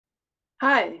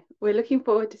Hi, we're looking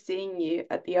forward to seeing you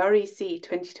at the REC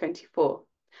 2024,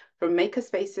 from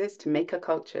Makerspaces to Maker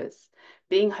Cultures,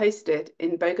 being hosted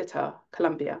in Bogota,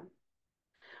 Colombia.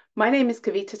 My name is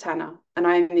Kavita Tanna, and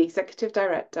I am the Executive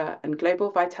Director and Global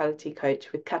Vitality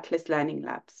Coach with Catalyst Learning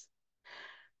Labs.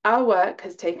 Our work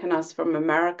has taken us from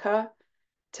America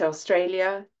to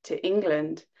Australia to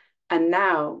England, and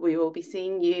now we will be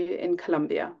seeing you in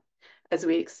Colombia as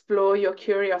we explore your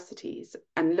curiosities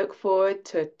and look forward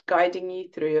to guiding you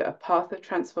through a path of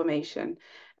transformation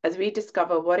as we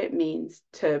discover what it means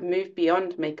to move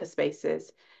beyond maker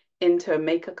spaces into a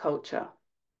maker culture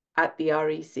at the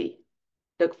REC.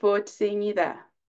 Look forward to seeing you there.